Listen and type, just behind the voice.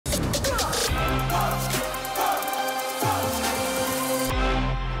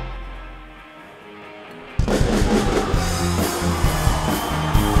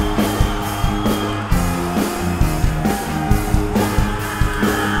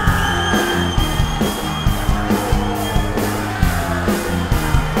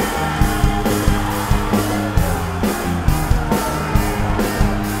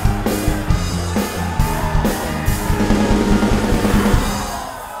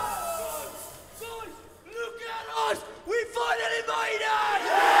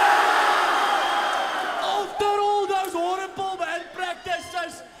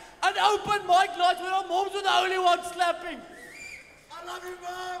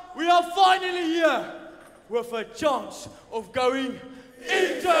We are finally here with a chance of going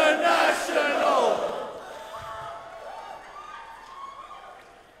international.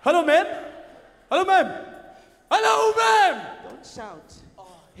 Hello, ma'am. Hello, ma'am. Hello, ma'am. Don't shout.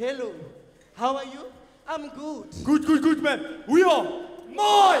 Hello. How are you? I'm good. Good, ma'am. We are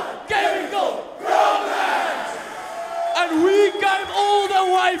My Chemical Bromance. And we came all the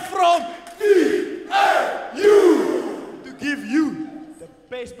way from DAU to give you the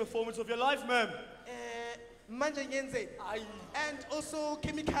best performance of your life, ma'am. Manje ngenze. And also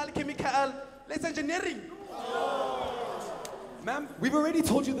chemical, let's engineering. Ma'am, we've already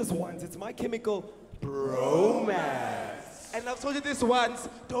told you this once. It's My Chemical Bromance. And I've told you this once,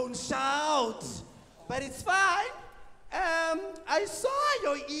 don't shout. But it's fine. I saw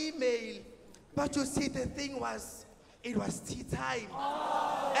your email. But you see, the thing was, it was tea time.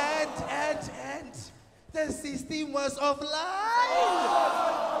 And the system was offline.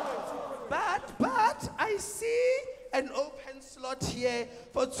 But I see an open slot here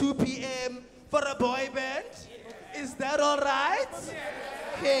for 2 p.m. for a boy band. Is that all right?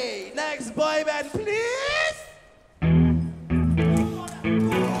 Okay, next boy band, please.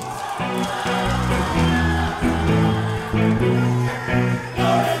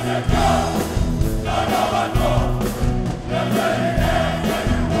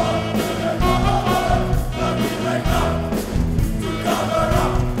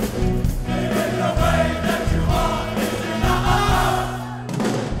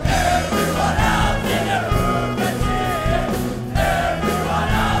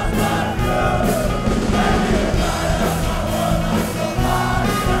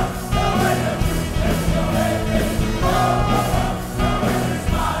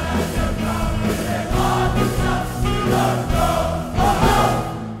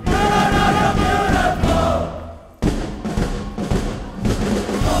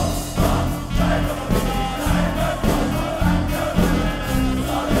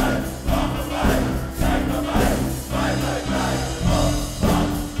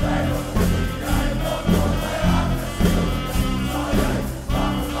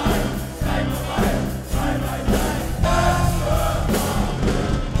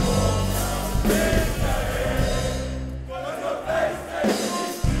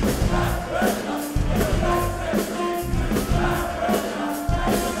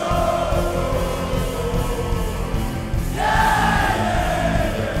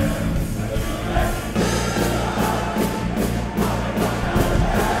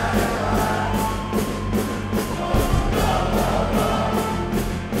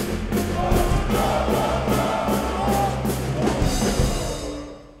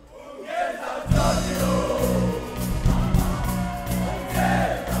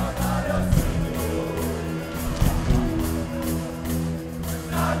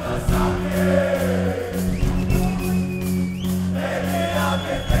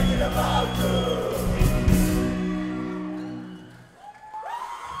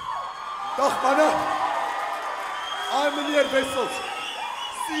 Dag mannen, I'm meneer Wessels,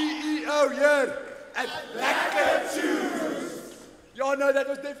 CEO here at Lekker Tunes. Yeah, no, that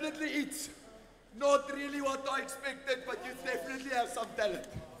was definitely it. Not really what I expected, but you definitely have some talent.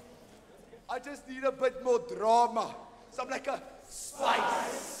 I just need a bit more drama, some like a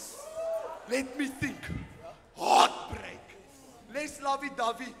spice. Let me think. Heartbreak. Less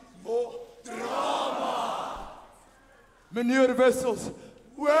lovey-dovey, more drama. Meneer Wessels,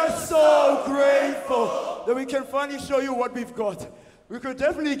 we're so grateful that we can finally show you what we've got. We could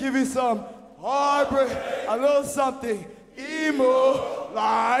definitely give you some heartbreak, a little something emo,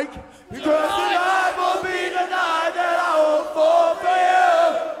 like, because tonight will be the night that I will fall for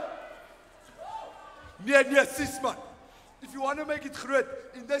you. Nee, sis man. If you want to make it groot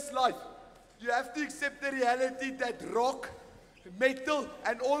in this life, you have to accept the reality that rock, metal,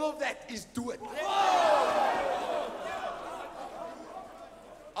 and all of that is dood.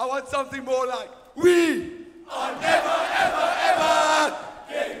 I want something more like, we are never, ever, ever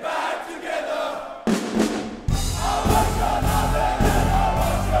getting back together. I want your loving and I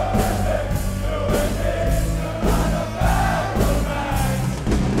want your everything. You and me, you're not a bad romance.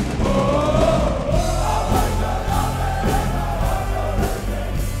 Oh, I want your loving and I want your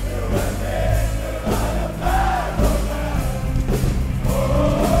everything. You and me, you're not a bad romance. Oh,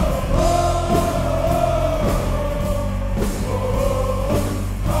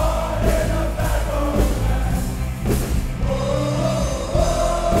 not in a bad romance. Oh,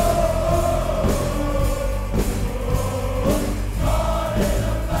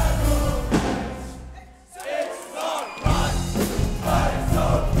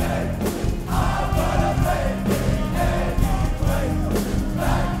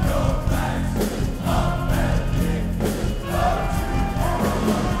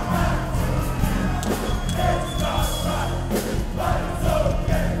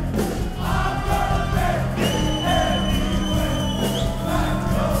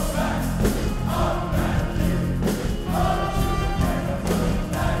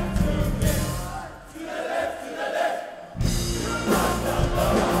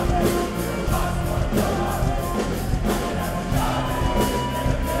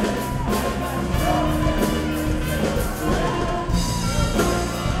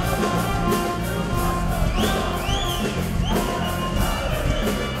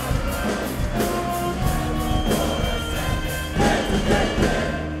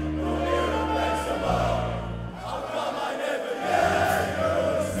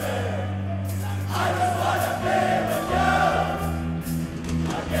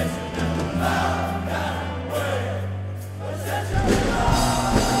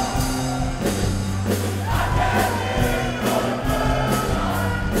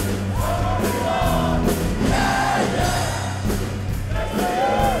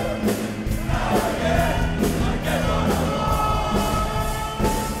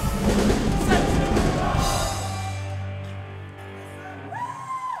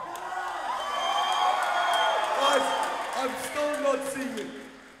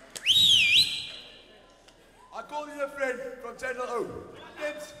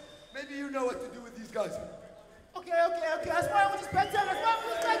 Lips, maybe you know what to do with these guys. Okay. That's why I was just better.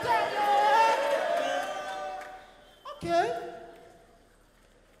 Okay.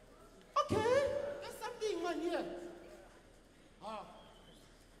 There's something, man, here.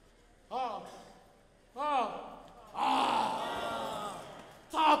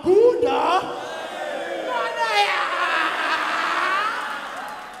 Takunda. Manaya.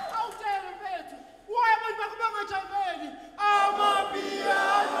 Awutele mfethu. Why abantu bakubanga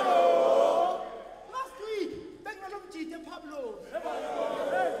Amapiano. Last week, benginalomjide Pablo.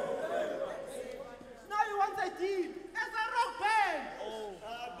 Now you want a team. As a rock band.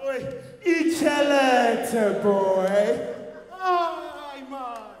 Boy, Ichelete, boy. Ay,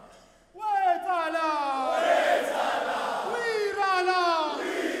 man. Wetala.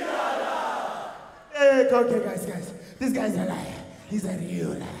 Okay, guys. This guy's a liar. He's a real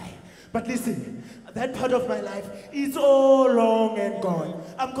liar. But listen, that part of my life is all long and gone.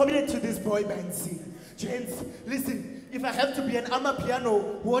 I'm committed to this boy band scene. Gents, listen, if I have to be an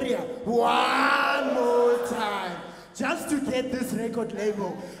Amapiano warrior one more time, just to get this record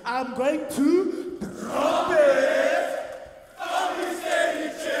label, I'm going to drop it. I'll be steady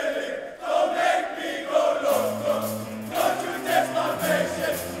chilling. Don't make me go loco. Don't you test my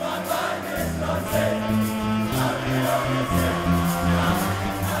patience. My mind is not safe. I'll be on the tip.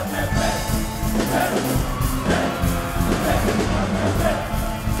 I'll be back.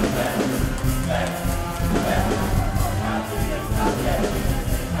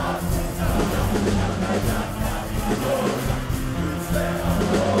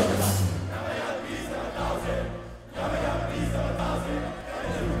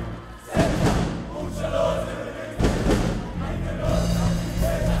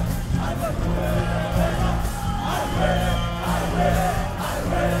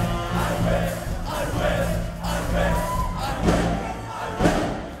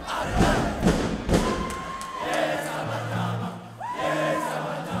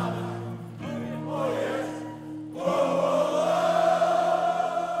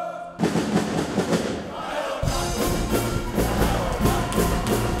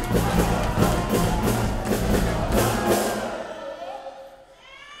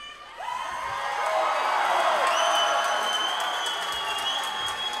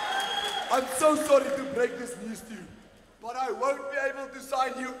 I'm so sorry to break this news to you, but I won't be able to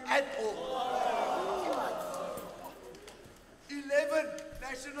sign you at all. 11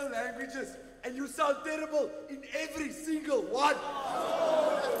 national languages, and you sound terrible in every single one.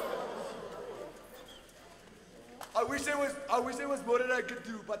 I wish there was more that I could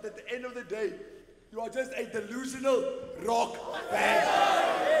do, but at the end of the day, you are just a delusional rock band.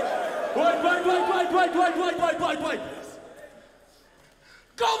 Wait.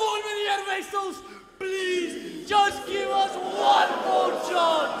 Come on, meneer Wessels, please, just give us one more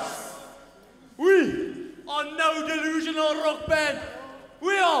chance. We are no delusional rock band.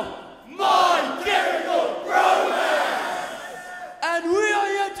 We are My Chemical Bromance. And we are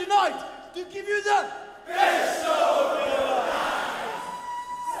here tonight to give you the best show of your life.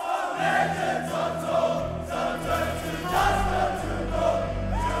 Some legends are told, some turn to dust or to gold.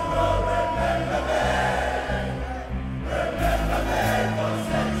 You will remember me. Remember me for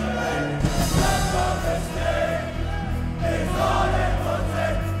centuries. That's what this day is all it will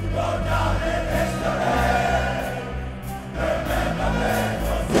take to go down in history. Remember me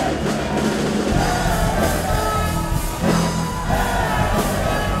for centuries.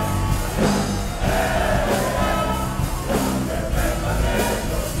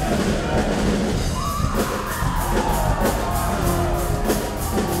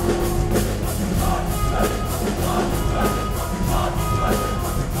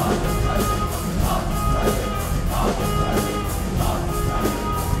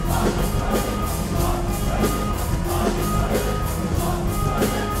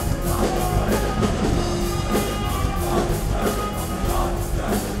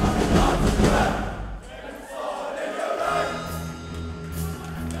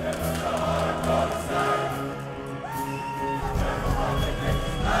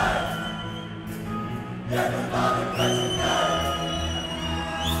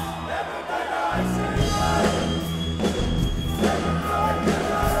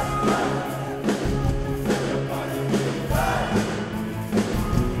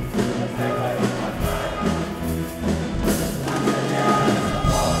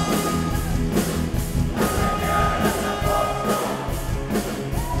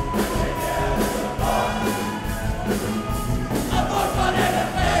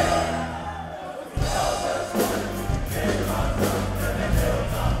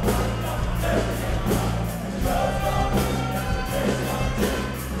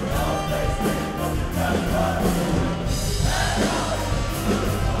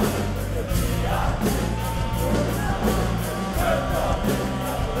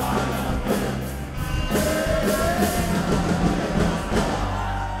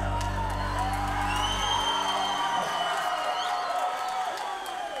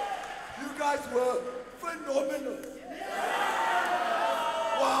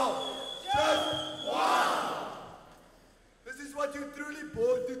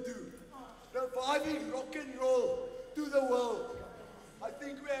 word to do. Reviving rock and roll to the world. I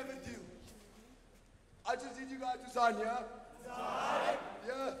think we have a deal. I just need you guys to sign, yeah? Sign.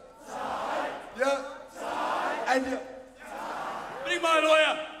 Yeah. Sign. Yeah. Sign. And yeah. Bring my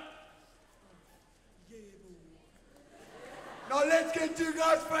lawyer. Now let's get you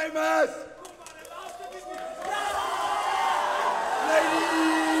guys famous.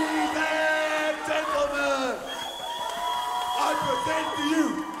 Ladies and gentlemen, I present to you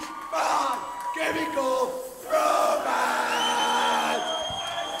my chemical romance.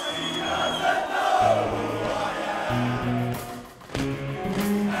 She doesn't know who I am,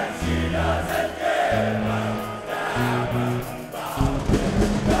 and she doesn't care about it.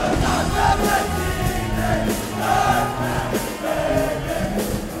 'Cause I'm never teenage romance, baby.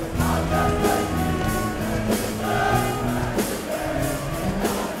 I'm never teenage romance, baby.